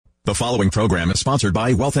The following program is sponsored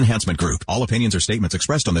by Wealth Enhancement Group. All opinions or statements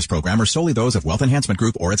expressed on this program are solely those of Wealth Enhancement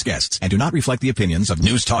Group or its guests and do not reflect the opinions of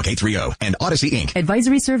News Talk 830 and Odyssey Inc.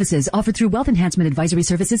 Advisory services offered through Wealth Enhancement Advisory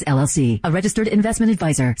Services, LLC, a registered investment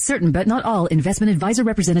advisor. Certain but not all investment advisor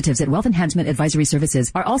representatives at Wealth Enhancement Advisory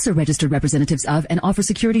Services are also registered representatives of and offer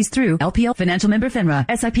securities through LPL, financial member FINRA,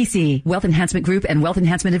 SIPC. Wealth Enhancement Group and Wealth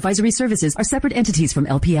Enhancement Advisory Services are separate entities from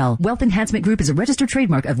LPL. Wealth Enhancement Group is a registered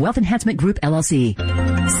trademark of Wealth Enhancement Group, LLC.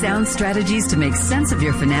 Sound strategies to make sense of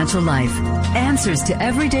your financial life. Answers to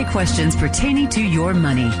everyday questions pertaining to your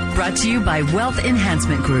money. Brought to you by Wealth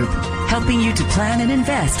Enhancement Group, helping you to plan and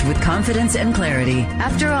invest with confidence and clarity.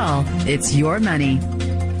 After all, it's your money.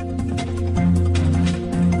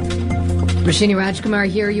 Rashini Rajkumar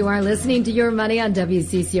here. You are listening to Your Money on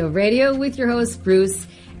WCCO Radio with your hosts, Bruce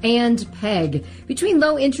and Peg. Between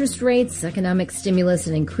low interest rates, economic stimulus,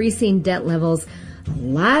 and increasing debt levels, a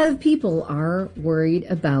lot of people are worried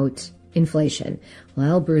about inflation.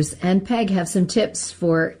 Well, Bruce and Peg have some tips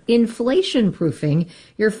for inflation-proofing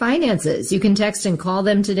your finances. You can text and call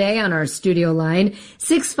them today on our studio line,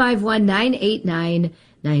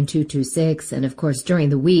 651-989-9226. And, of course, during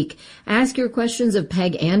the week, ask your questions of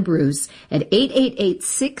Peg and Bruce at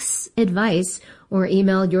 888-6-ADVICE or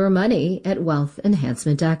email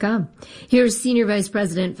yourmoney@wealthenhancement.com. Here's Senior Vice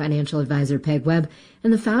President, Financial Advisor Peg Webb,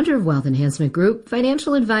 and the founder of Wealth Enhancement Group,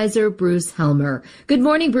 Financial Advisor Bruce Helmer. Good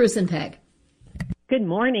morning, Bruce and Peg. Good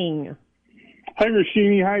morning. Hi,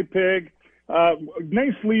 Rashini. Hi, Peg.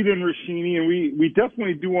 Nice lead in, Rashini, and we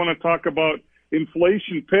definitely do want to talk about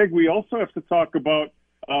inflation. Peg, we also have to talk about,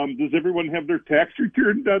 does everyone have their tax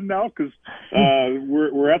return done now? Because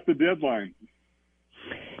we're at the deadline.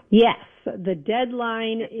 Yes, the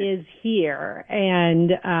deadline is here,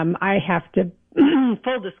 and I have to,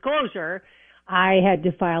 full disclosure, I had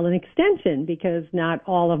to file an extension because not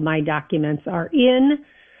all of my documents are in.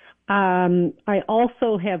 I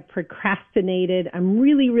also have procrastinated. I'm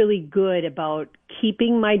really, really good about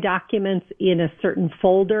keeping my documents in a certain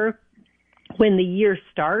folder when the year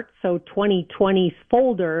starts. So 2020's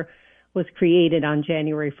folder was created on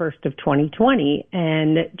January 1st of 2020,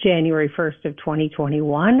 and January 1st of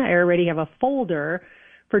 2021, I already have a folder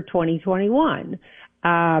for 2021.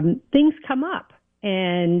 Things come up,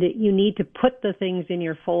 and you need to put the things in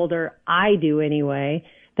your folder, I do anyway,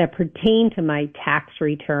 that pertain to my tax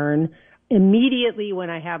return immediately when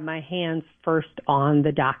I have my hands first on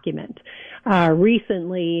the document.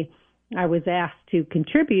 Recently, I was asked to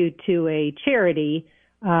contribute to a charity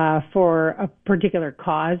for a particular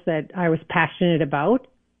cause that I was passionate about.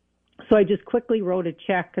 So I just quickly wrote a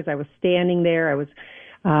check because I was standing there. I was,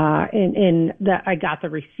 I got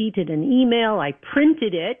the receipt in an email. I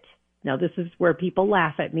printed it. Now, this is where people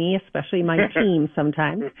laugh at me, especially my team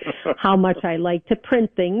sometimes, how much I like to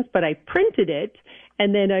print things, but I printed it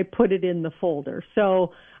and then I put it in the folder.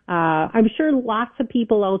 So I'm sure lots of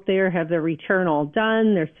people out there have their return all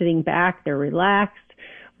done. They're sitting back, they're relaxed.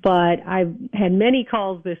 But I've had many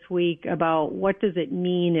calls this week about what does it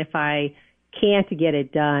mean if I can't get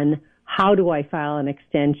it done? How do I file an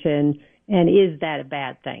extension? And is that a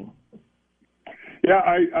bad thing?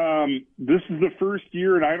 Yeah, this is the first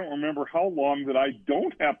year, and I don't remember how long that I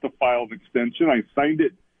don't have to file an extension. I signed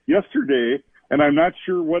it yesterday, and I'm not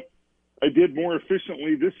sure what I did more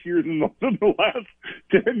efficiently this year than the last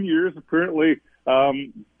 10 years. Apparently,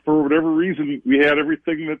 for whatever reason, we had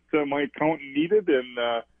everything that my accountant needed, and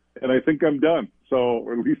I think I'm done. So,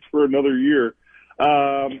 at least for another year.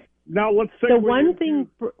 Now let's say the one thing.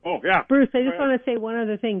 Bruce, I just want to say one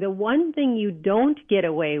other thing. The one thing you don't get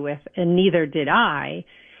away with, and neither did I,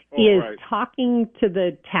 is talking to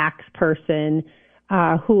the tax person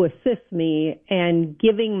who assists me and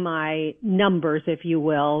giving my numbers, if you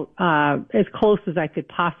will, as close as I could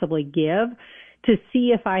possibly give, to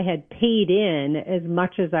see if I had paid in as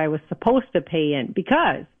much as I was supposed to pay in.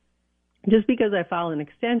 Because just because I file an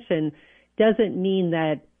extension doesn't mean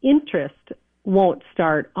that interest won't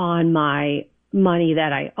start on my money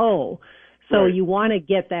that I owe. So you want to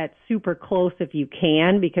get that super close if you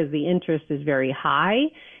can, because the interest is very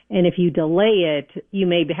high. And if you delay it, you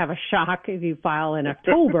may have a shock if you file in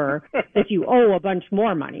October that you owe a bunch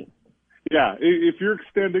more money. Yeah, if you're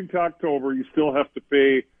extending to October, you still have to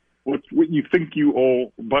pay what you think you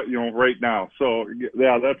owe, but right now. So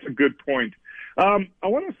yeah, that's a good point. I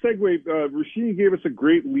want to segue. Rashini gave us a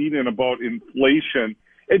great lead-in about inflation.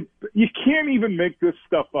 And you can't even make this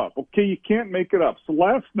stuff up, okay? You can't make it up. So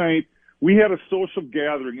last night we had a social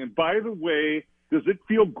gathering, and by the way, does it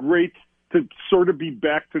feel great to sort of be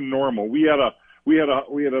back to normal? We had a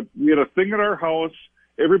thing at our house.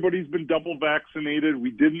 Everybody's been double vaccinated.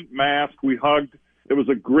 We didn't mask. We hugged. It was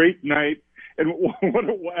a great night. And what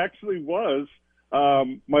it actually was,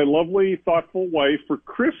 my lovely, thoughtful wife for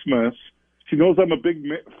Christmas, she knows I'm a big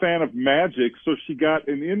fan of magic, so she got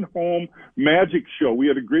an in-home magic show. We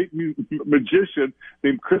had a great magician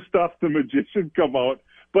named Christoph the Magician come out.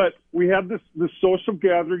 But we had this social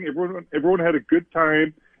gathering. Everyone had a good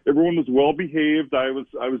time. Everyone was well behaved. I was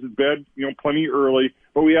in bed, plenty early,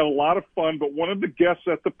 but we had a lot of fun. But one of the guests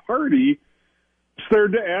at the party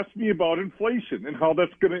started to ask me about inflation and how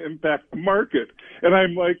that's going to impact the market. And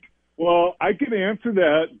I'm like, well, I can answer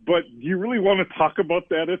that, but do you really want to talk about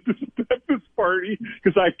that at this party?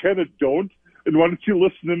 Because I kind of don't. And why don't you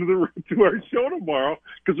listen to our show tomorrow?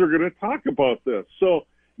 Because we're going to talk about this. So,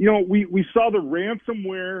 we saw the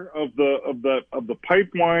ransomware of the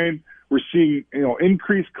pipeline. We're seeing,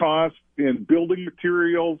 increased costs in building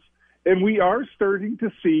materials. And we are starting to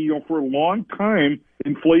see, for a long time,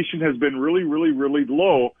 inflation has been really, really, really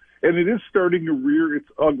low. And it is starting to rear its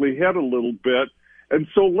ugly head a little bit. And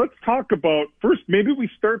so let's talk about, first, maybe we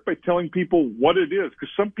start by telling people what it is. Because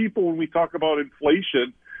some people, when we talk about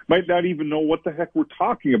inflation, might not even know what the heck we're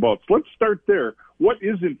talking about. So let's start there. What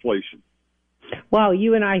is inflation? Well,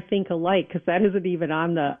 you and I think alike, because that isn't even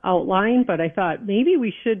on the outline, but I thought maybe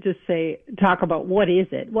we should just talk about what is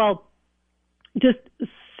it. Well, just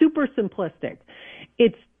super simplistic.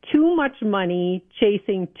 It's too much money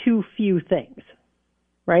chasing too few things,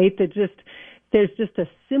 right? There's just a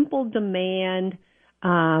simple demand,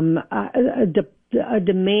 a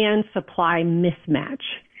demand supply mismatch.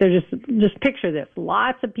 There's just picture this,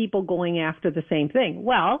 lots of people going after the same thing.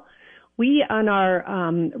 Well, we, on our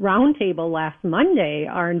roundtable last Monday,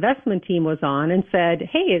 our investment team was on and said,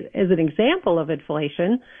 hey, as an example of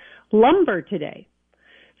inflation, lumber today.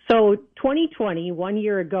 So 2020, 1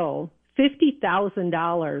 year ago,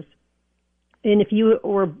 $50,000. And if you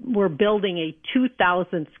were building a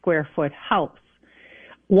 2,000 square foot house,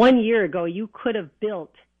 1 year ago, you could have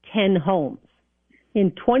built 10 homes.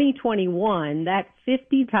 In 2021, that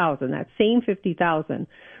same 50,000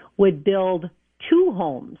 would build 2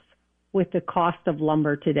 homes with the cost of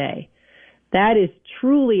lumber today. That is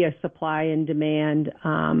truly a supply and demand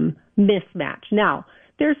mismatch. Now,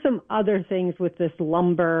 there's some other things with this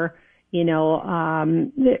lumber. There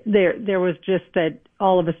was just that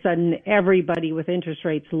all of a sudden everybody with interest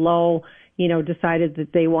rates low, decided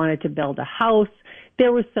that they wanted to build a house.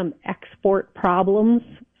 There was some export problems,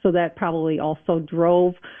 so that probably also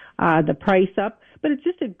drove the price up. But it's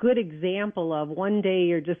just a good example of one day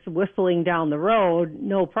you're just whistling down the road,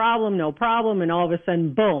 no problem, and all of a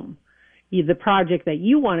sudden, boom, the project that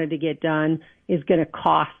you wanted to get done is going to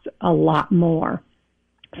cost a lot more.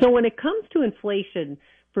 So when it comes to inflation,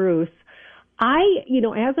 Bruce,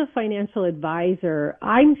 as a financial advisor,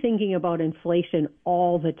 I'm thinking about inflation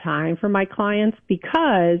all the time for my clients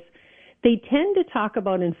because they tend to talk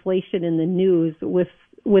about inflation in the news with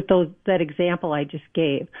that example I just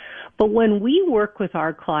gave. But when we work with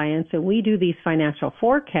our clients and we do these financial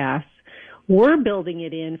forecasts, we're building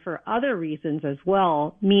it in for other reasons as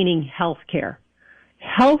well, meaning healthcare.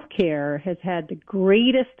 Healthcare has had the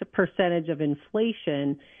greatest percentage of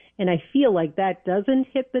inflation, and I feel like that doesn't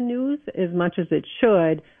hit the news as much as it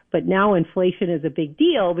should, but now inflation is a big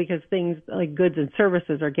deal because things like goods and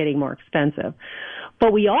services are getting more expensive.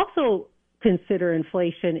 But we also consider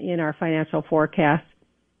inflation in our financial forecasts.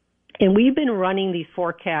 And we've been running these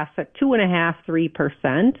forecasts at 2.5%,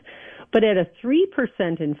 3%. But at a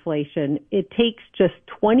 3% inflation, it takes just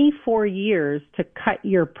 24 years to cut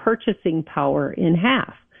your purchasing power in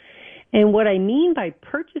half. And what I mean by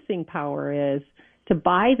purchasing power is to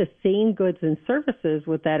buy the same goods and services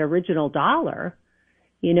with that original dollar,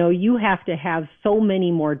 you have to have so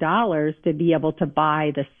many more dollars to be able to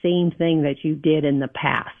buy the same thing that you did in the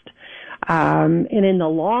past. And in the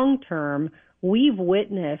long term, we've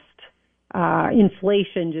witnessed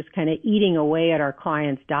inflation just kind of eating away at our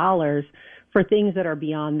clients' dollars for things that are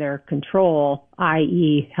beyond their control,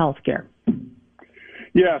 i.e. healthcare.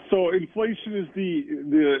 Yeah, so inflation is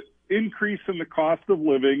the increase in the cost of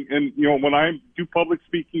living. And, when I do public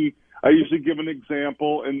speaking, I usually give an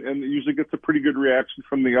example, and it usually gets a pretty good reaction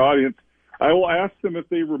from the audience. I will ask them if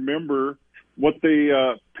they remember what they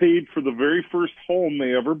paid for the very first home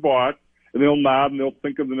they ever bought, and they'll nod and they'll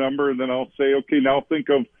think of the number, and then I'll say, okay, now think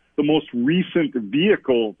of the most recent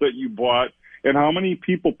vehicle that you bought and how many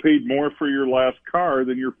people paid more for your last car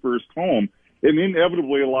than your first home. And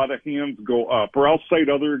inevitably, a lot of hands go up. Or I'll cite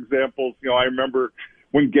other examples. I remember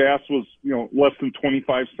when gas was, less than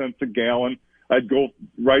 25 cents a gallon, I'd go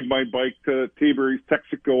ride my bike to Taberry's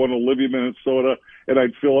Texaco in Olivia, Minnesota, and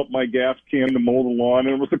I'd fill up my gas can to mow the lawn,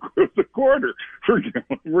 and it was a quarter for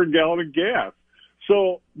a gallon of gas.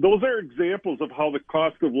 So those are examples of how the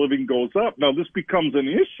cost of living goes up. Now, this becomes an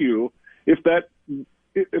issue if that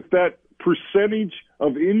percentage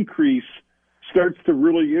of increase starts to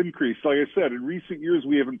really increase. Like I said, in recent years,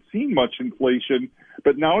 we haven't seen much inflation,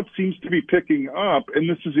 but now it seems to be picking up, and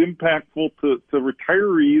this is impactful to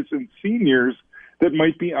retirees and seniors that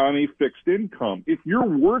might be on a fixed income. If you're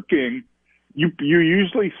working, you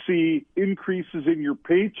usually see increases in your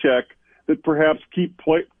paycheck that perhaps keep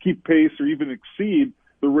pace or even exceed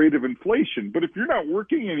the rate of inflation. But if you're not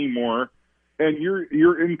working anymore and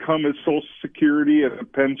your income is Social Security and a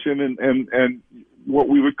pension and what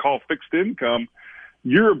we would call fixed income,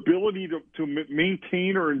 your ability to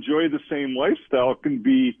maintain or enjoy the same lifestyle can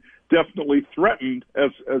be definitely threatened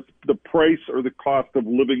as the price or the cost of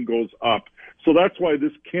living goes up. So that's why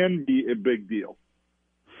this can be a big deal.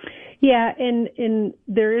 Yeah, and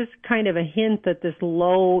there is kind of a hint that this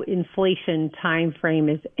low inflation time frame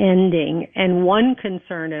is ending. And one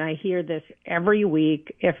concern, and I hear this every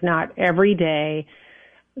week, if not every day,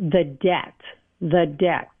 the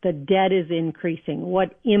debt is increasing.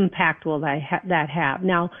 What impact will that have?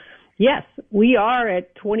 Now, yes, we are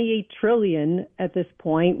at 28 trillion at this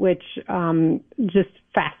point, which just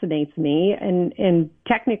fascinates me. And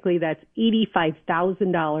technically that's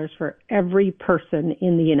 $85,000 for every person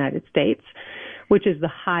in the United States, which is the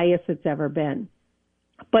highest it's ever been.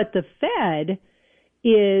 But the Fed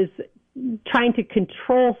is trying to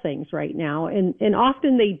control things right now, and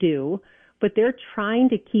often they do, but they're trying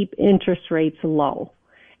to keep interest rates low.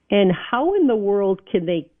 And how in the world can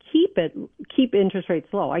they keep interest rates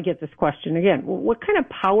low? I get this question again. Well, what kind of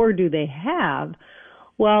power do they have?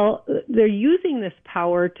 Well, they're using this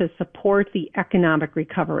power to support the economic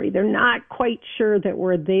recovery. They're not quite sure that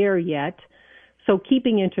we're there yet. So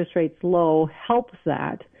keeping interest rates low helps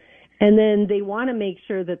that. And then they want to make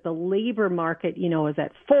sure that the labor market, is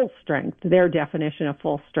at full strength, their definition of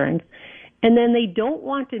full strength. And then they don't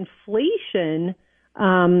want inflation,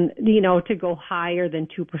 to go higher than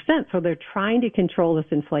 2%. So they're trying to control this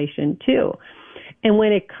inflation too. And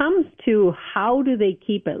when it comes to how do they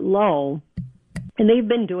keep it low, and they've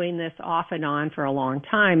been doing this off and on for a long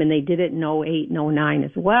time, and they did it in 08 and 09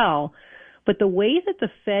 as well. But the way that the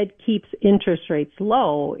Fed keeps interest rates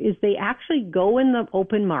low is they actually go in the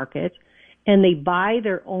open market and they buy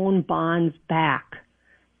their own bonds back.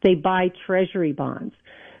 They buy treasury bonds.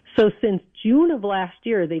 So since June of last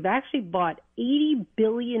year, they've actually bought $80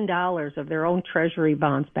 billion of their own treasury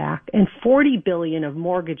bonds back and $40 billion of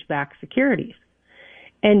mortgage-backed securities.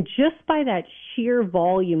 And just by that sheer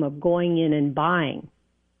volume of going in and buying,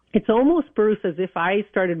 it's almost, Bruce, as if I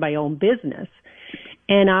started my own business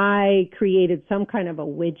and I created some kind of a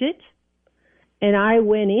widget and I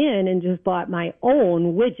went in and just bought my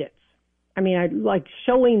own widgets. I mean, I like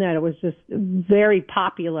showing that it was just very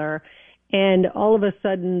popular. And all of a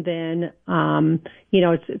sudden then,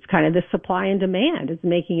 it's kind of the supply and demand. It's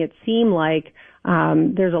making it seem like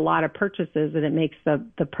there's a lot of purchases and it makes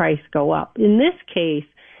the price go up. In this case,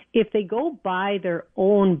 if they go buy their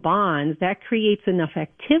own bonds, that creates enough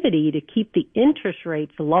activity to keep the interest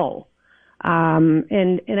rates low.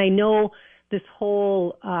 And I know this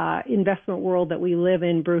whole investment world that we live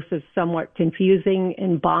in, Bruce, is somewhat confusing,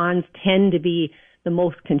 and bonds tend to be the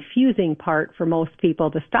most confusing part for most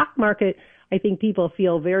people. The stock market, I think people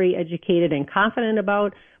feel very educated and confident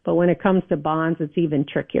about, but when it comes to bonds, it's even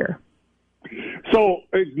trickier. So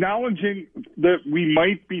acknowledging that we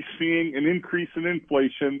might be seeing an increase in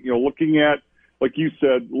inflation, looking at, like you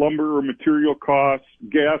said, lumber or material costs,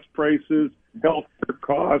 gas prices, healthcare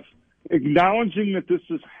costs, acknowledging that this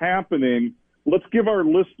is happening, let's give our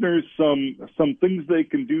listeners some things they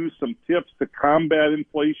can do, some tips to combat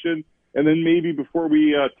inflation. And then maybe before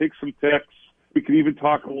we take some texts, we can even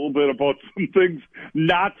talk a little bit about some things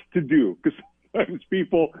not to do, because sometimes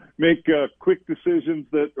people make quick decisions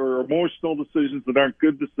or emotional decisions that aren't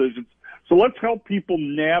good decisions. So let's help people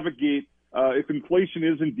navigate if inflation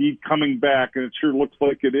is indeed coming back, and it sure looks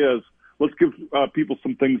like it is. Let's give people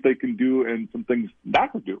some things they can do and some things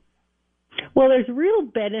not to do. Well, there's real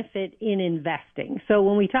benefit in investing. So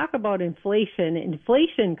when we talk about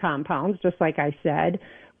inflation compounds, just like I said,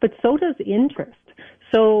 but so does interest.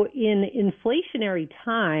 So in inflationary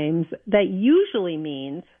times, that usually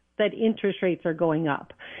means that interest rates are going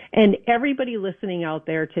up. And everybody listening out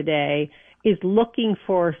there today is looking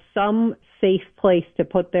for some safe place to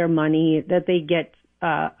put their money that they get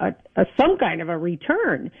some kind of a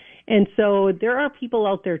return. And so there are people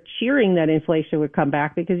out there cheering that inflation would come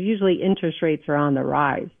back because usually interest rates are on the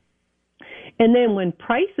rise. And then when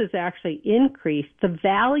prices actually increase, the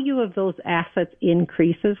value of those assets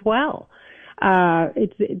increase as well.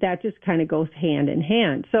 That just kind of goes hand in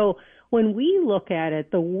hand. So when we look at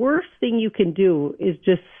it, the worst thing you can do is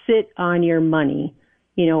just sit on your money,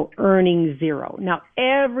 earning zero. Now,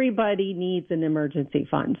 everybody needs an emergency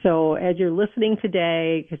fund. So as you're listening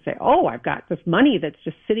today, you say, oh, I've got this money that's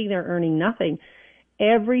just sitting there earning nothing.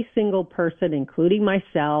 Every single person, including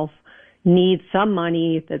myself, needs some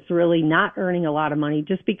money that's really not earning a lot of money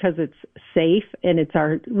just because it's safe and it's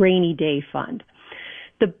our rainy day fund.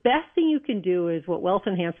 The best thing you can do is what Wealth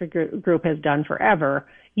Enhancement Group has done forever.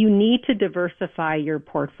 You need to diversify your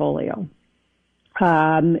portfolio.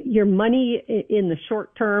 Your money in the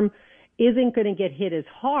short term isn't going to get hit as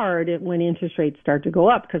hard when interest rates start to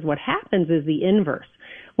go up, because what happens is the inverse.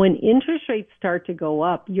 When interest rates start to go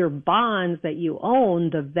up, your bonds that you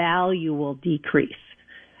own, the value will decrease.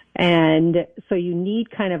 And so you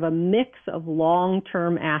need kind of a mix of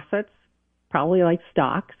long-term assets, probably like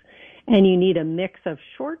stocks, and you need a mix of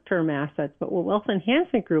short-term assets. But what Wealth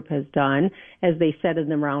Enhancement Group has done, as they said in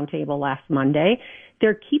the roundtable last Monday,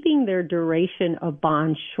 they're keeping their duration of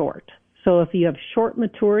bonds short. So if you have short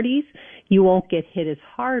maturities, you won't get hit as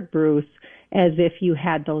hard, Bruce, as if you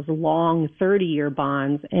had those long 30-year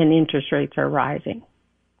bonds and interest rates are rising.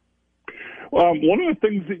 One of the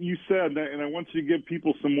things that you said, and I want you to give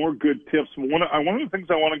people some more good tips, one of the things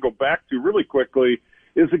I want to go back to really quickly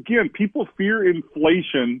is, again, people fear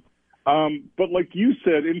inflation, but like you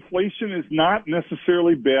said, inflation is not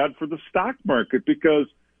necessarily bad for the stock market, because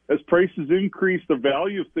as prices increase, the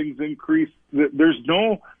value of things increase. There's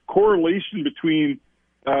no correlation between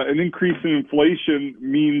an increase in inflation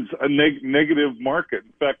means a negative market.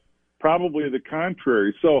 In fact, probably the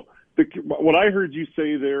contrary. So what I heard you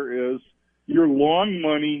say there is, your long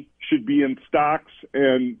money should be in stocks,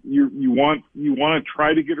 and you want to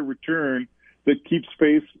try to get a return that keeps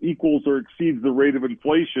pace, equals, or exceeds the rate of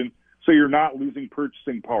inflation, so you're not losing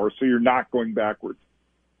purchasing power, so you're not going backwards.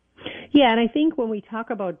 Yeah, and I think when we talk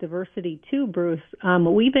about diversity too, Bruce,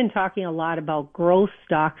 we've been talking a lot about growth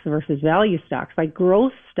stocks versus value stocks. Like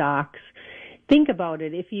growth stocks, think about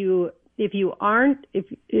it. If you aren't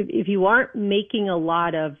making a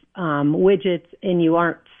lot of widgets and you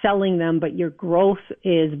aren't selling them, but your growth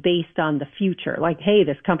is based on the future, like, hey,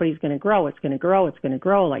 this company's going to grow, it's going to grow, it's going to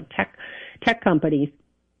grow, like tech companies.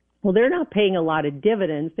 Well, they're not paying a lot of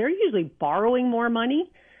dividends. They're usually borrowing more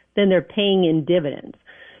money than they're paying in dividends.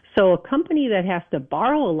 So a company that has to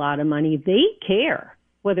borrow a lot of money, they care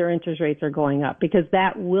whether interest rates are going up, because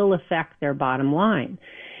that will affect their bottom line.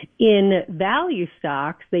 In value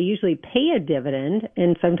stocks, they usually pay a dividend,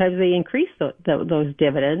 and sometimes they increase those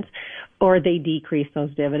dividends, or they decrease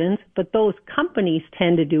those dividends. But those companies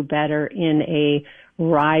tend to do better in a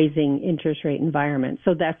rising interest rate environment.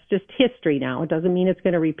 So that's just history now. It doesn't mean it's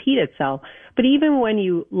going to repeat itself. But even when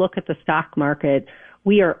you look at the stock market,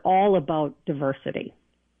 we are all about diversity.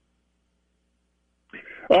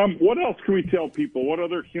 What else can we tell people? What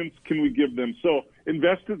other hints can we give them? So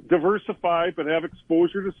diversify, but have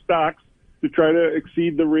exposure to stocks to try to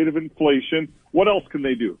exceed the rate of inflation. What else can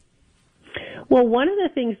they do? Well, one of the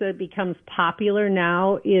things that becomes popular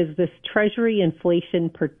now is this Treasury inflation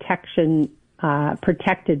protected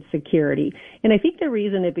security. And I think the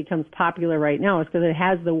reason it becomes popular right now is because it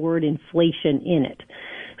has the word inflation in it.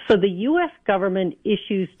 So the U.S. government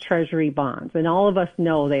issues Treasury bonds, and all of us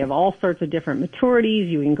know they have all sorts of different maturities.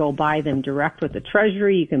 You can go buy them direct with the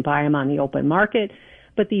Treasury. You can buy them on the open market.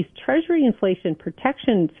 But these Treasury inflation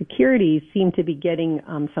protection securities seem to be getting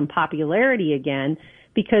some popularity again,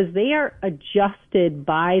 because they are adjusted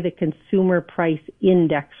by the consumer price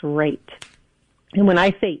index rate. And when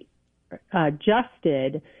I say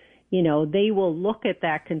adjusted, they will look at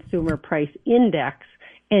that consumer price index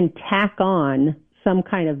and tack on some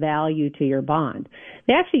kind of value to your bond.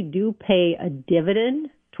 They actually do pay a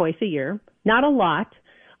dividend twice a year, not a lot.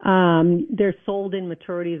 They're sold in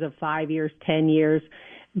maturities of 5 years, 10 years.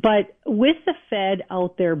 But with the Fed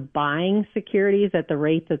out there buying securities at the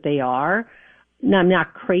rate that they are, I'm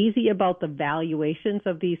not crazy about the valuations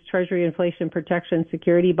of these Treasury inflation protection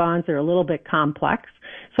security bonds. They're a little bit complex.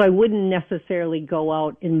 So I wouldn't necessarily go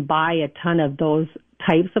out and buy a ton of those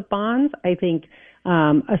types of bonds. I think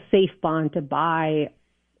a safe bond to buy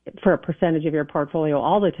for a percentage of your portfolio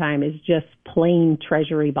all the time is just plain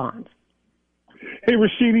Treasury bonds. Hey,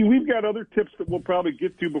 Roshini, we've got other tips that we'll probably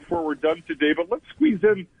get to before we're done today, but let's squeeze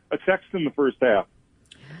in a text in the first half.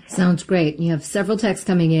 Sounds great. You have several texts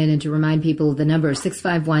coming in, and to remind people, the number is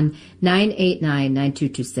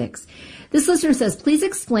 651-989-9226. This listener says, please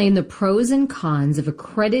explain the pros and cons of a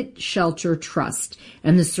credit shelter trust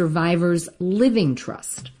and the survivor's living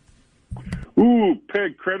trust. Ooh,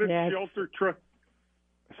 Peg, credit shelter trust.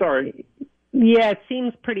 Sorry. Yeah, it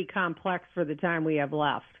seems pretty complex for the time we have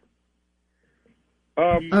left.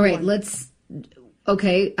 All right,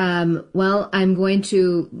 okay. Well, I'm going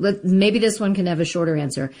to maybe this one can have a shorter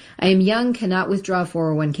answer. I am young, cannot withdraw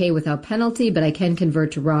 401k without penalty, but I can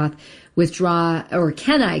convert to Roth,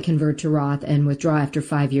 can I convert to Roth and withdraw after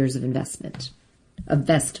 5 years of investment? In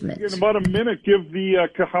about a minute, give the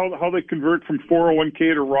how they convert from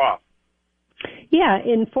 401k to Roth. Yeah,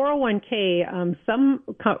 in 401k, some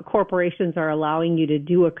corporations are allowing you to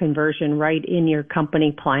do a conversion right in your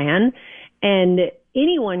company plan, and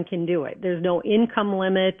anyone can do it. There's no income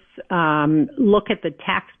limits. Look at the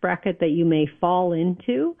tax bracket that you may fall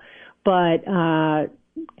into, but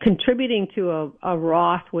contributing to a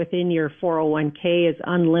Roth within your 401k is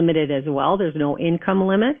unlimited as well. There's no income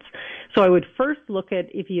limits. So I would first look at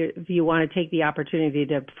if you want to take the opportunity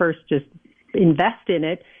to first just invest in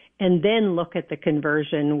it and then look at the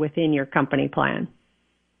conversion within your company plan.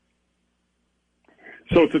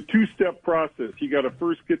 So it's a two-step process. You got to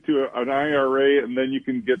first get to an IRA, and then you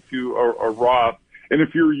can get to a Roth. And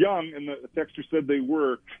if you're young, and the texter said they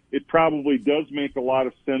were, it probably does make a lot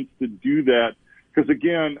of sense to do that. Because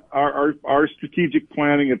again, our strategic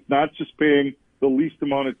planning, it's not just paying the least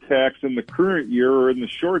amount of tax in the current year or in the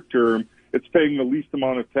short term. It's paying the least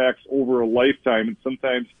amount of tax over a lifetime. And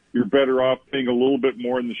sometimes you're better off paying a little bit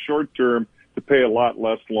more in the short term to pay a lot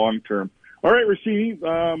less long term. All right, Rashini,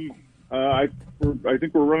 I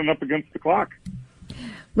think we're running up against the clock.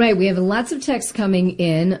 Right. We have lots of texts coming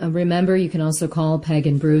in. Remember, you can also call Peg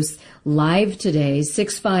and Bruce live today,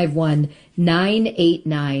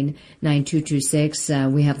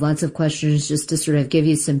 651-989-9226. We have lots of questions just to sort of give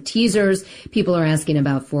you some teasers. People are asking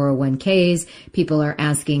about 401ks. People are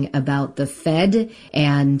asking about the Fed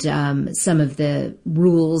and some of the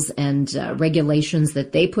rules and regulations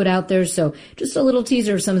that they put out there. So just a little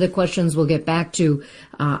teaser of some of the questions we'll get back to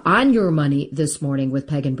on Your Money this morning with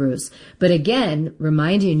Peg and Bruce. But again,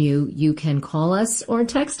 reminding you, you can call us or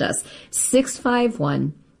text us,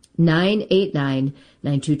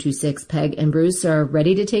 651-989-9226. Peg and Bruce are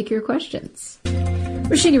ready to take your questions.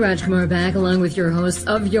 Rashini Rajkumar back along with your hosts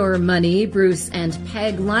of Your Money, Bruce and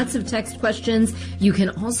Peg. Lots of text questions. You can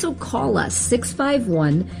also call us,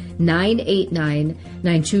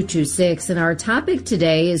 651-989-9226. And our topic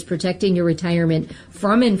today is protecting your retirement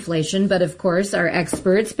from inflation. But of course, our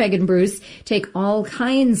experts, Peg and Bruce, take all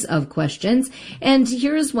kinds of questions. And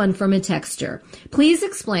here's one from a texter. Please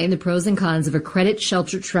explain the pros and cons of a credit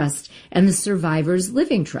shelter trust and the survivor's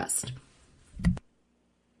living trust.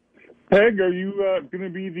 Peg, are you going to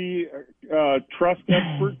be the trust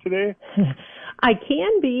expert today? I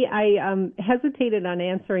can be. I hesitated on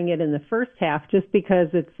answering it in the first half just because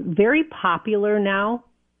it's very popular now.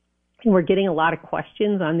 And we're getting a lot of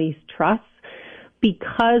questions on these trusts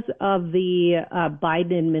because of the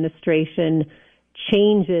Biden administration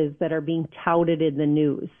changes that are being touted in the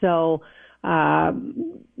news. So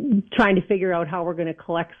trying to figure out how we're going to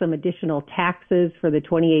collect some additional taxes for the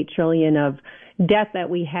 $28 trillion of debt that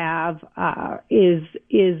we have is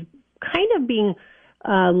kind of being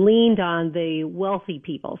leaned on the wealthy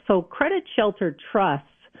people. So credit shelter trusts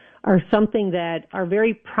are something that are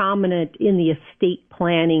very prominent in the estate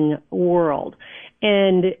planning world.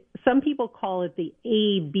 And some people call it the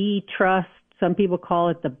AB trust. Some people call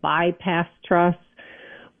it the bypass trust.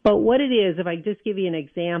 But what it is, if I just give you an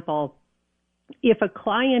example, if a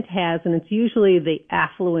client has, and it's usually the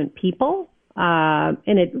affluent people,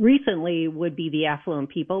 and it recently would be the affluent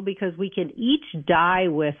people because we can each die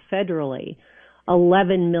with federally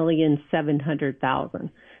 $11,700,000.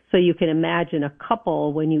 So you can imagine a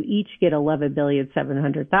couple, when you each get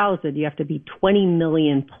 $11,700,000, you have to be $20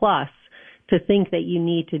 million plus to think that you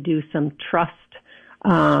need to do some trust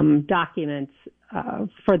documents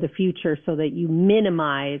for the future so that you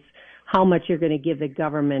minimize how much you're going to give the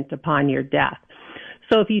government upon your death.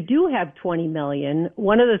 So if you do have $20 million,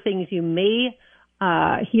 one of the things you may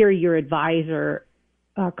hear your advisor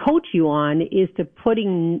coach you on is to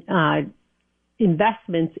putting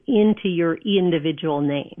investments into your individual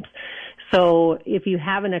names. So if you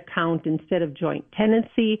have an account instead of joint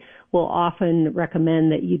tenancy, we'll often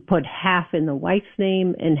recommend that you put half in the wife's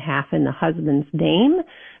name and half in the husband's name,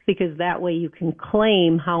 because that way you can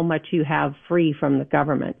claim how much you have free from the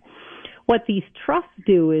government. What these trusts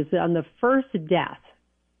do is on the first death,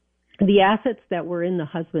 the assets that were in the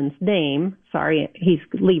husband's name, sorry, he's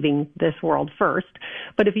leaving this world first,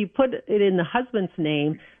 but if you put it in the husband's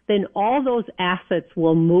name, then all those assets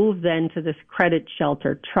will move then to this credit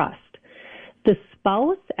shelter trust. The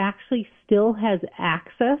spouse actually still has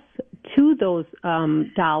access to those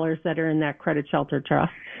dollars that are in that credit shelter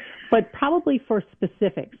trust, but probably for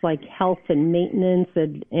specifics like health and maintenance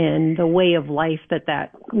and the way of life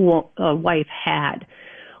that wife had.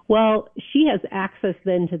 Well, she has access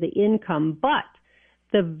then to the income, but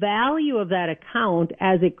the value of that account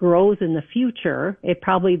as it grows in the future,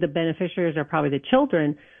 the beneficiaries are probably the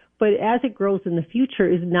children, but as it grows in the future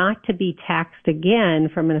is not to be taxed again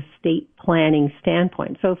from an estate planning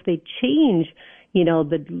standpoint. So if they change,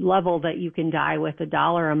 the level that you can die with, the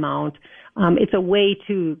dollar amount, it's a way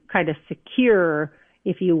to kind of secure,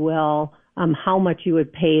 if you will, how much you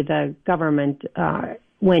would pay the government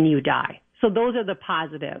when you die. So those are the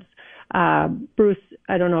positives. Bruce,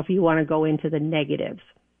 I don't know if you want to go into the negatives.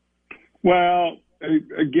 Well,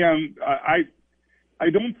 again, I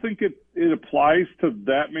don't think it applies to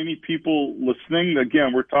that many people listening.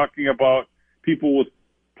 Again, we're talking about people with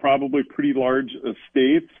probably pretty large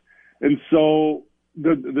estates. And so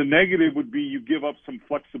the negative would be you give up some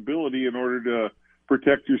flexibility in order to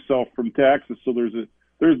protect yourself from taxes. So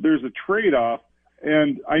there's a trade-off.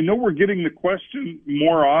 And I know we're getting the question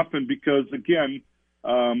more often because, again,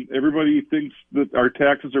 everybody thinks that our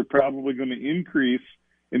taxes are probably going to increase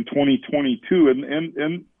in 2022.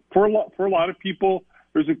 And for a lot of people,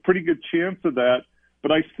 there's a pretty good chance of that.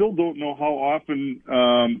 But I still don't know how often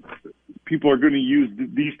people are going to use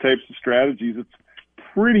these types of strategies. It's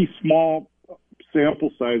pretty small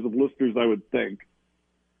sample size of listeners, I would think.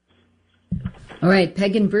 All right,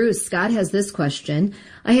 Peg and Bruce, Scott has this question.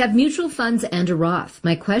 I have mutual funds and a Roth.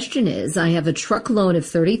 My question is, I have a truck loan of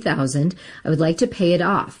 $30,000. I would like to pay it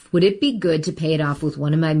off. Would it be good to pay it off with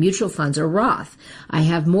one of my mutual funds or Roth? I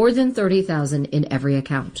have more than $30,000 in every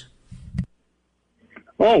account.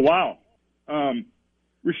 Oh, wow.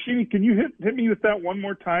 Rashini, can you hit me with that one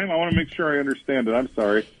more time? I want to make sure I understand it. I'm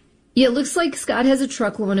sorry. Yeah, it looks like Scott has a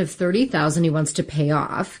truck loan of $30,000 he wants to pay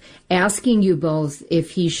off, asking you both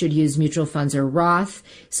if he should use mutual funds or Roth.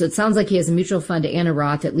 So it sounds like he has a mutual fund and a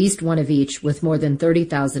Roth, at least one of each, with more than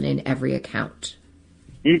 $30,000 in every account.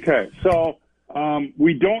 Okay, so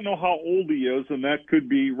we don't know how old he is, and that could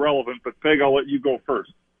be relevant, but Peg, I'll let you go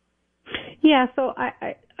first. Yeah, so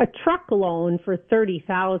a truck loan for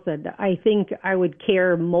 $30,000, I think I would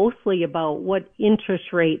care mostly about what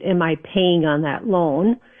interest rate am I paying on that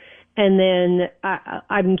loan. And then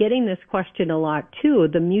I'm getting this question a lot too,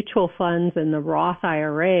 the mutual funds and the Roth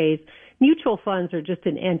IRAs. Mutual funds are just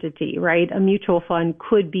an entity, right? A mutual fund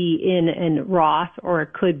could be in a Roth or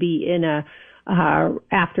it could be in a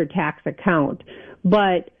after-tax account.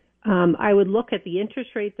 But I would look at the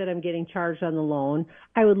interest rate that I'm getting charged on the loan.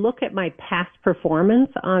 I would look at my past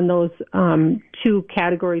performance on those two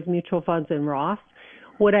categories, mutual funds and Roth.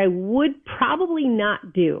 What I would probably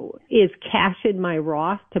not do is cash in my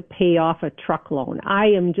Roth to pay off a truck loan. I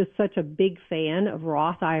am just such a big fan of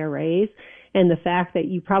Roth IRAs and the fact that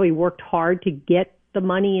you probably worked hard to get the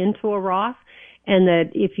money into a Roth and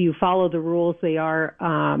that if you follow the rules, they are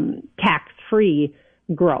tax-free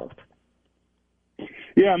growth.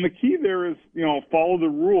 Yeah, and the key there is, follow the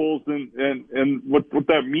rules. And what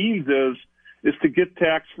that means is to get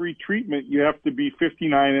tax-free treatment, you have to be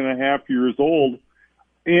 59 and a half years old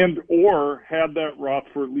and or had that Roth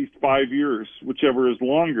for at least 5 years, whichever is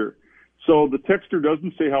longer. So the texter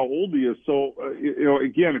doesn't say how old he is. So,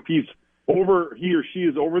 again, if he or she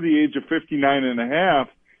is over the age of 59 and a half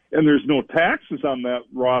and there's no taxes on that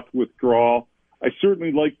Roth withdrawal, I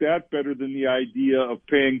certainly like that better than the idea of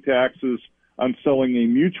paying taxes on selling a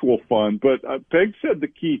mutual fund. But Peg said the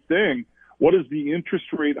key thing, what is the interest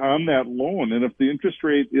rate on that loan? And if the interest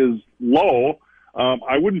rate is low,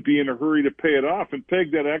 I wouldn't be in a hurry to pay it off. And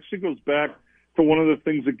Peg, that actually goes back to one of the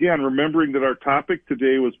things, again, remembering that our topic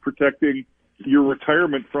today was protecting your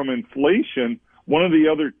retirement from inflation. One of the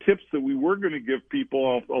other tips that we were going to give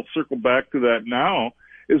people, I'll circle back to that now,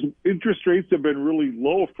 is interest rates have been really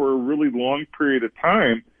low for a really long period of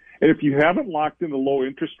time. And if you haven't locked in a low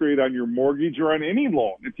interest rate on your mortgage or on any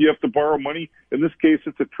loan, if you have to borrow money, in this case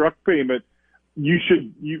it's a truck payment, you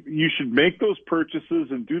should make those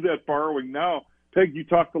purchases and do that borrowing now. Peg, you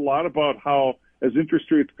talked a lot about how as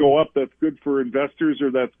interest rates go up, that's good for investors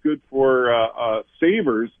or that's good for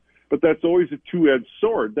savers, but that's always a two-edged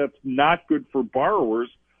sword. That's not good for borrowers.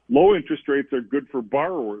 Low interest rates are good for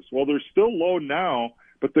borrowers. Well, they're still low now,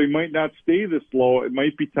 but they might not stay this low. It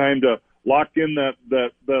might be time to lock in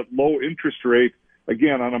that low interest rate,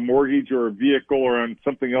 again, on a mortgage or a vehicle or on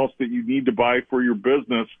something else that you need to buy for your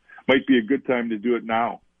business. Might be a good time to do it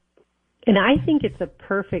now. And I think it's a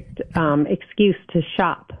perfect excuse to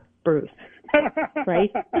shop, Bruce.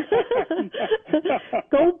 Right?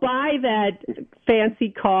 Go buy that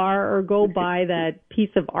fancy car or go buy that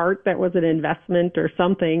piece of art that was an investment or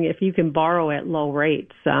something if you can borrow at low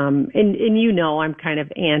rates. And I'm kind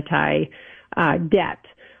of anti-debt.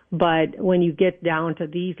 But when you get down to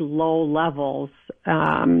these low levels,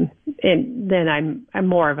 and then I'm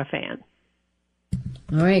more of a fan.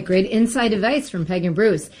 All right, great inside advice from Peg and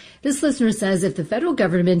Bruce. This listener says, if the federal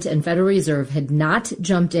government and Federal Reserve had not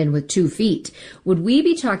jumped in with 2 feet, would we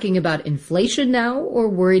be talking about inflation now or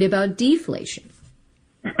worried about deflation?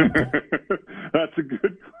 That's a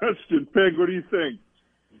good question. Peg, what do you think?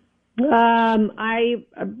 I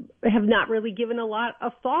have not really given a lot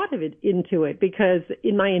of thought into it because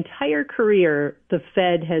in my entire career, the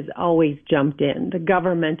Fed has always jumped in. The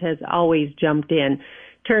government has always jumped in.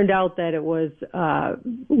 Turned out that it was a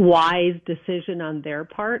wise decision on their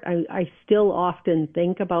part. I still often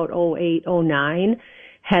think about 08, 09.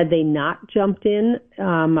 Had they not jumped in,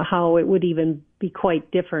 how it would even be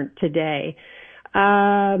quite different today.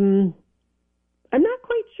 I'm not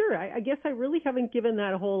quite sure. I guess I really haven't given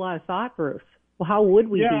that a whole lot of thought, Bruce. Well, how would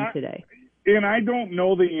we be today? And I don't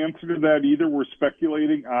know the answer to that either. We're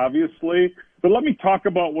speculating, obviously. But let me talk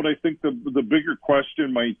about what I think the bigger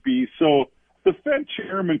question might be. So the Fed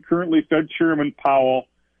chairman, currently Fed Chairman Powell,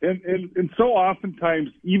 and so oftentimes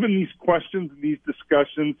even these questions and these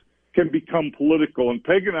discussions can become political. And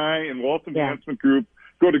Peg and I and Wealth Enhancement Group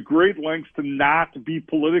go to great lengths to not be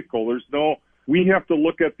political. We have to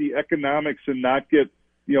look at the economics and not get,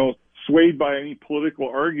 swayed by any political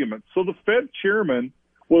arguments. So the Fed chairman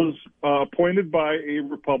was appointed by a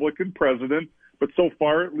Republican president, but so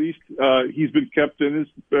far at least he's been kept in his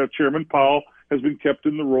Chairman Powell has been kept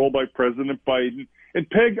in the role by President Biden. And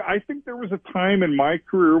Peg, I think there was a time in my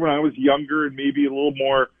career when I was younger and maybe a little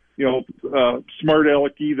more, smart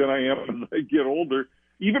alecky than I am as I get older.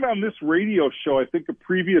 Even on this radio show, I think a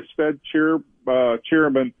previous Fed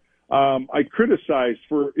chairman, I criticized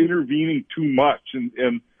for intervening too much,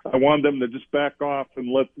 and I wanted them to just back off and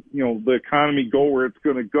let the economy go where it's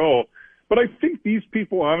going to go. But I think these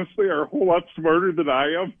people, honestly, are a whole lot smarter than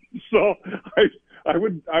I am. So I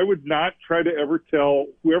would not try to ever tell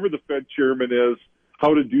whoever the Fed chairman is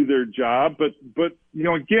how to do their job. But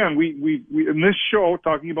again, we in this show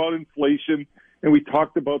talking about inflation, and we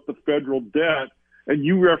talked about the federal debt, and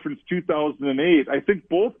you referenced 2008. I think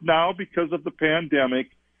both now because of the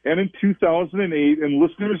pandemic and in 2008, and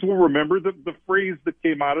listeners will remember the phrase that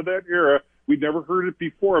came out of that era. We'd never heard it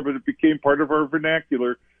before, but it became part of our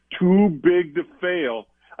vernacular. Too big to fail.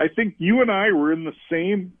 I think you and I were in the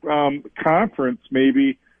same conference,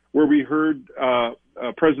 maybe, where we heard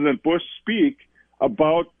President Bush speak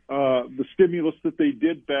about the stimulus that they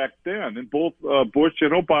did back then. And both Bush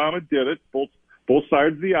and Obama did it. Both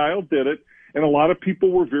sides of the aisle did it. And a lot of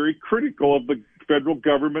people were very critical of the federal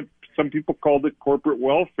government. Some people called it corporate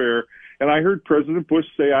welfare. And I heard President Bush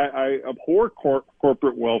say, I abhor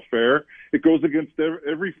corporate welfare. It goes against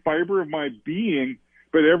every fiber of my being.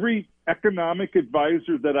 But every economic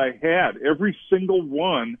advisor that I had, every single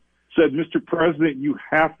one said, Mr. President, you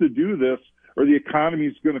have to do this or the economy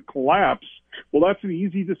is going to collapse. Well, that's an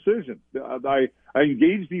easy decision. I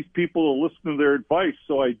engaged these people to listen to their advice,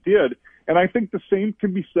 so I did. And I think the same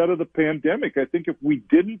can be said of the pandemic. I think if we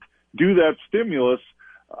didn't do that stimulus,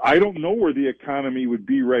 I don't know where the economy would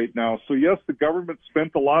be right now. So, yes, the government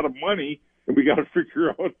spent a lot of money, and we got to figure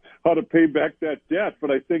out how to pay back that debt.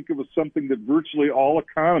 But I think it was something that virtually all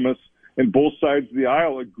economists and both sides of the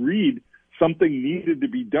aisle agreed something needed to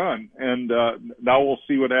be done. And now we'll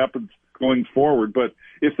see what happens going forward. But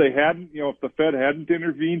if they hadn't, if the Fed hadn't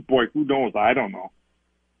intervened, boy, who knows? I don't know.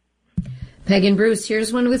 Peg and Bruce,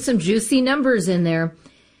 here's one with some juicy numbers in there.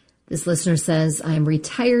 This listener says, I am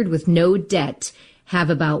retired with no debt, have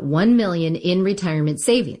about $1 million in retirement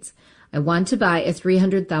savings. I want to buy a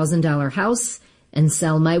 $300,000 house and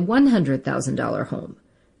sell my $100,000 home.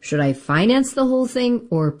 Should I finance the whole thing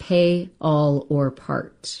or pay all or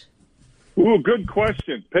part? Ooh, good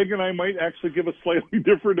question. Peg and I might actually give a slightly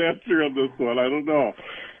different answer on this one. I don't know.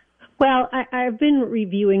 Well, I've been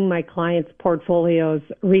reviewing my clients' portfolios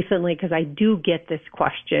recently because I do get this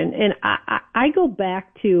question. And I go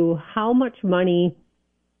back to how much money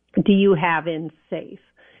do you have in safe?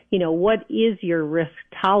 What is your risk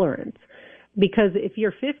tolerance? Because if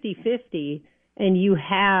you're 50-50 and you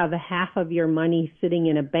have half of your money sitting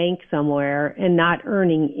in a bank somewhere and not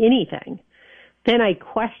earning anything, then I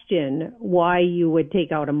question why you would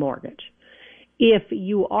take out a mortgage. If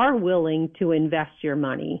you are willing to invest your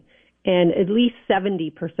money and at least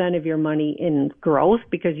 70% of your money in growth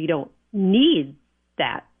because you don't need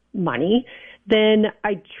that money, then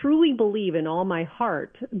I truly believe in all my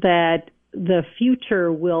heart that the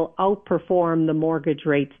future will outperform the mortgage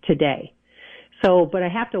rates today. But I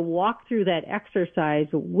have to walk through that exercise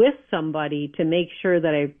with somebody to make sure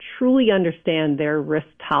that I truly understand their risk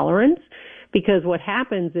tolerance, Because what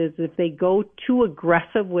happens is if they go too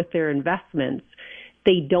aggressive with their investments,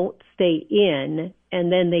 they don't stay in,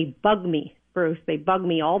 and then they bug me, Bruce. They bug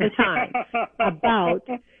me all the time about,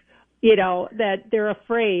 that they're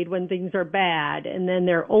afraid when things are bad, and then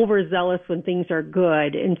they're overzealous when things are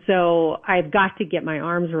good. And so I've got to get my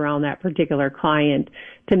arms around that particular client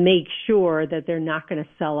to make sure that they're not going to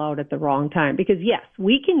sell out at the wrong time. Because, yes,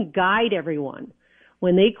 we can guide everyone.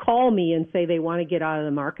 When they call me and say they want to get out of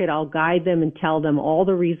the market, I'll guide them and tell them all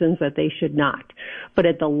the reasons that they should not. But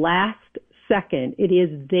at the last second, it is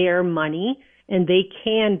their money, and they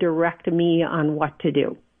can direct me on what to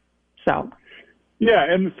do. So, yeah,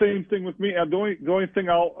 and the same thing with me. The only thing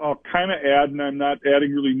I'll kind of add, and I'm not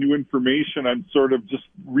adding really new information, I'm sort of just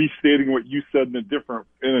restating what you said in a different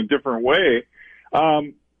way.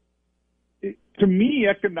 To me,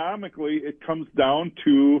 economically, it comes down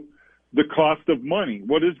to the cost of money.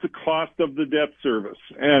 What is the cost of the debt service?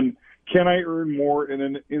 And can I earn more in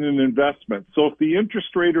an investment? So if the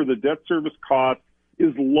interest rate or the debt service cost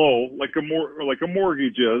is low, like a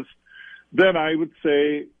mortgage is, then I would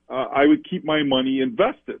say I would keep my money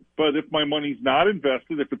invested. But if my money's not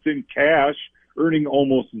invested, if it's in cash, earning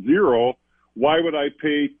almost zero, why would I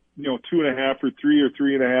pay 2.5% or 3 or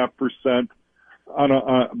 3.5%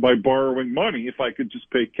 by borrowing money if I could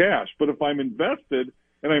just pay cash? But if I'm invested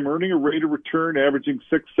and I'm earning a rate of return averaging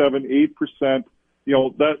 6, 7, 8%,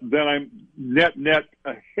 then I'm net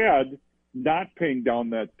ahead, not paying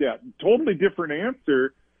down that debt. Totally different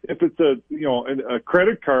answer if it's a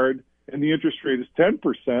credit card and the interest rate is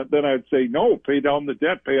 10%, then I'd say no, pay down the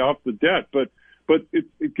debt, pay off the debt. But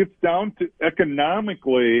it gets down to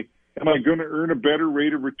economically, am I going to earn a better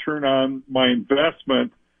rate of return on my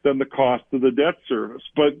investment than the cost of the debt service?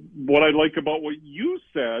 But what I like about what you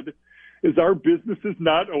said is our business is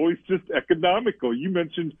not always just economical. You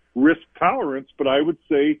mentioned risk tolerance, but I would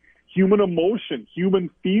say human emotion, human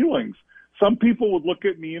feelings. Some people would look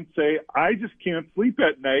at me and say, I just can't sleep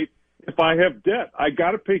at night if I have debt. I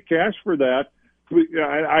got to pay cash for that.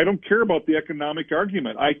 I don't care about the economic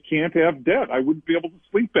argument. I can't have debt. I wouldn't be able to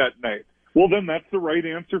sleep at night. Well, then that's the right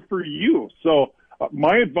answer for you. So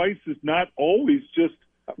my advice is not always just,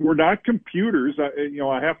 we're not computers.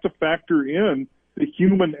 I have to factor in the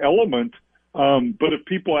human element. But if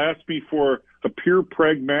people ask me for a pure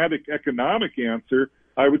pragmatic economic answer,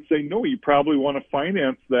 I would say, no, you probably want to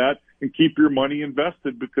finance that and keep your money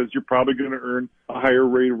invested because you're probably going to earn a higher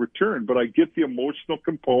rate of return. But I get the emotional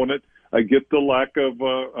component. I get the lack of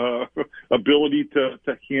ability to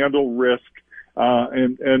handle risk.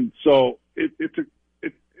 And so it's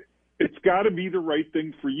got to be the right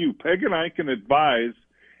thing for you. Peg and I can advise,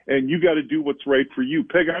 and you got to do what's right for you.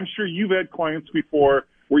 Peg, I'm sure you've had clients before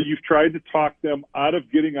where you've tried to talk them out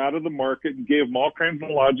of getting out of the market and gave them all kinds of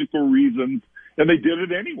logical reasons, and they did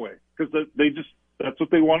it anyway because that's what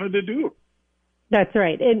they wanted to do. That's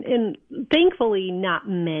right. And thankfully not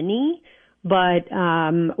many, but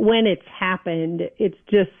when it's happened, it's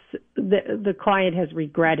just the client has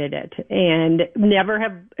regretted it, and never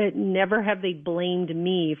have they blamed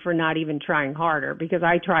me for not even trying harder, because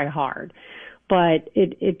I try hard, but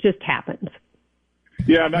it just happens.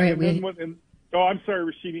 Yeah. I'm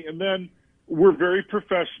sorry, Rashini. And then we're very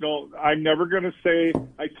professional. I'm never going to say,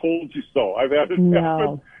 I told you so. I've had it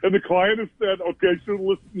happen. And the client has said, okay, I should have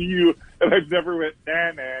listened to you. And I've never went,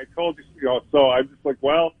 nah, I told you. So I'm just like,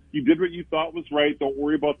 well, you did what you thought was right. Don't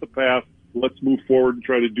worry about the past. Let's move forward and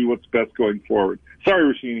try to do what's best going forward. Sorry,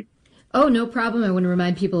 Rashini. Oh, no problem. I want to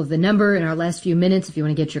remind people of the number in our last few minutes if you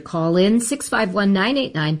want to get your call in,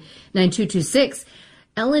 651-989-9226.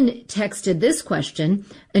 Ellen texted this question.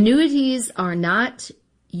 Annuities are not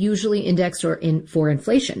usually indexed for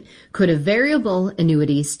inflation. Could a variable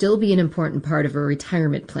annuity still be an important part of a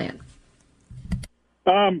retirement plan?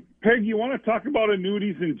 Peg, you want to talk about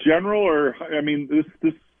annuities in general, or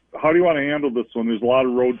this? How do you want to handle this one? There's a lot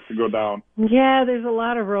of roads to go down. Yeah, there's a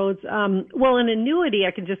lot of roads. Well, an annuity,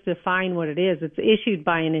 I can just define what it is. It's issued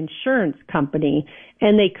by an insurance company,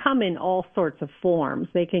 and they come in all sorts of forms.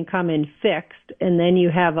 They can come in fixed, and then you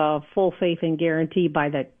have a full faith and guarantee by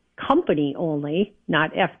the company only,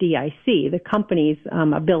 not FDIC, the company's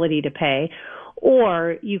ability to pay.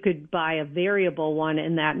 Or you could buy a variable one,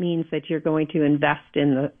 and that means that you're going to invest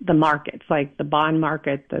in the markets, like the bond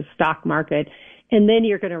market, the stock market, and then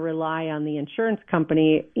you're going to rely on the insurance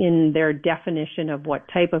company in their definition of what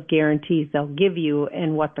type of guarantees they'll give you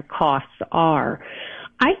and what the costs are.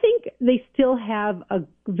 I think they still have a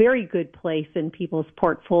very good place in people's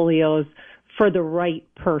portfolios for the right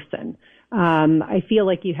person. I feel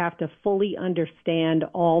like you have to fully understand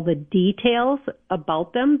all the details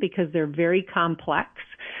about them because they're very complex.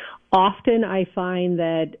 Often I find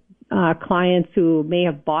that clients who may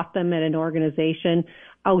have bought them at an organization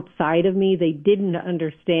outside of me. They didn't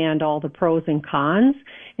understand all the pros and cons.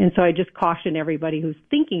 And so I just caution everybody who's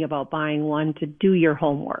thinking about buying one to do your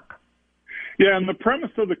homework. Yeah, and the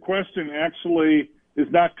premise of the question actually is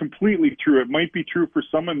not completely true. It might be true for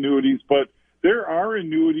some annuities, but there are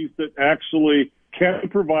annuities that actually can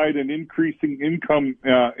provide an increasing income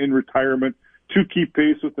in retirement to keep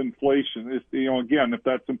pace with inflation. Again, if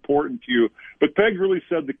that's important to you. But Peg really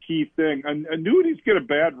said the key thing. Annuities get a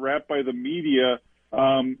bad rap by the media,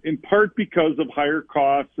 in part because of higher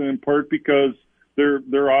costs, and in part because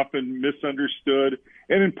they're often misunderstood,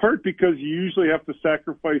 and in part because you usually have to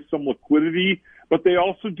sacrifice some liquidity, but they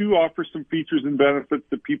also do offer some features and benefits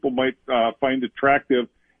that people might find attractive.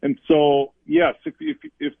 And so, yes, if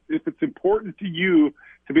it's important to you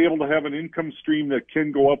to be able to have an income stream that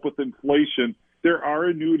can go up with inflation, there are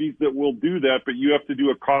annuities that will do that, but you have to do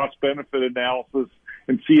a cost-benefit analysis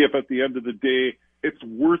and see if at the end of the day it's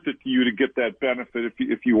worth it to you to get that benefit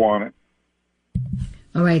if you want it.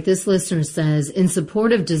 All right, this listener says, in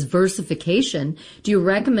support of diversification, do you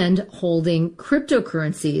recommend holding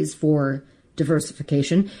cryptocurrencies for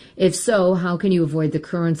diversification? If so, how can you avoid the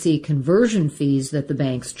currency conversion fees that the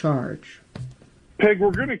banks charge? Peg,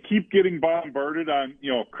 we're going to keep getting bombarded on,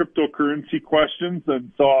 cryptocurrency questions,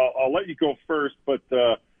 and so I'll let you go first, but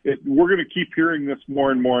we're going to keep hearing this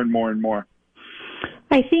more and more and more and more.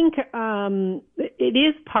 I think it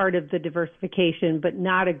is part of the diversification, but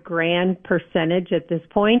not a grand percentage at this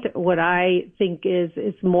point. What I think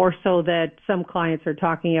is more so that some clients are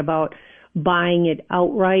talking about buying it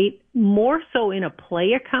outright, more so in a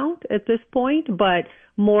play account at this point, but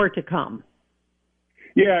more to come.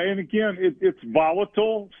 Yeah, and again, it's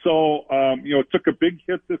volatile. So, it took a big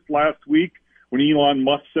hit this last week when Elon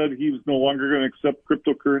Musk said he was no longer going to accept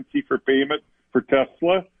cryptocurrency for payment for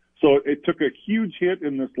Tesla. So it took a huge hit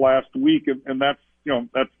in this last week, and that's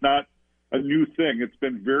not a new thing. It's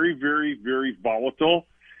been very, very, very volatile.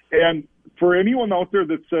 And for anyone out there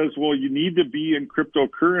that says, well, you need to be in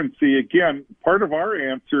cryptocurrency, again, part of our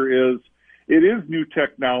answer is it is new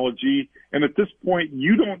technology, and at this point,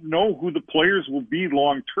 you don't know who the players will be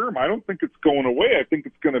long term. I don't think it's going away. I think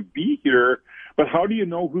it's going to be here. But how do you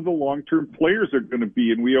know who the long-term players are going to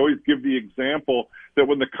be? And we always give the example that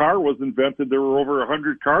when the car was invented, there were over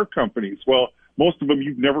 100 car companies. Well, most of them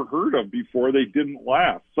you've never heard of before. They didn't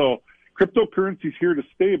last. So cryptocurrency is here to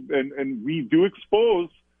stay, and we do expose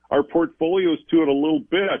our portfolios to it a little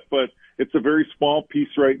bit, but it's a very small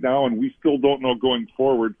piece right now, and we still don't know going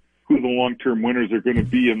forward who the long-term winners are going to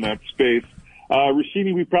be in that space.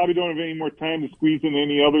 Rashini, we probably don't have any more time to squeeze in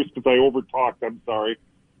any others because I overtalked. I'm sorry.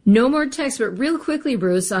 No more text, but real quickly,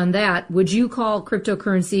 Bruce, on that, would you call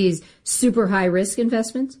cryptocurrencies super high-risk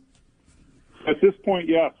investments? At this point,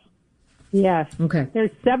 yes. Yes. Okay. There's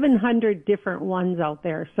 700 different ones out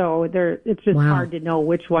there, so it's just hard to know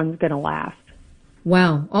which one's going to last.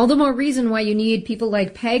 Wow. All the more reason why you need people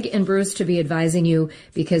like Peg and Bruce to be advising you,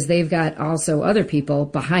 because they've got also other people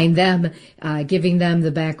behind them, giving them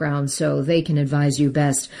the background so they can advise you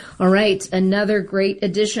best. All right. Another great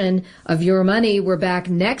edition of Your Money. We're back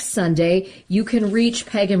next Sunday. You can reach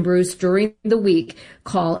Peg and Bruce during the week.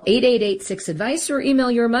 Call 888-6-ADVICE or email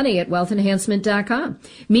yourmoney@wealthenhancement.com.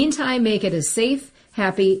 Meantime, make it a safe,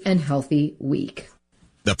 happy, and healthy week.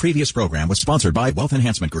 The previous program was sponsored by Wealth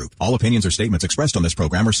Enhancement Group. All opinions or statements expressed on this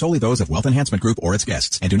program are solely those of Wealth Enhancement Group or its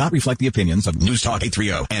guests and do not reflect the opinions of News Talk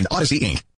 830 and Odyssey Inc.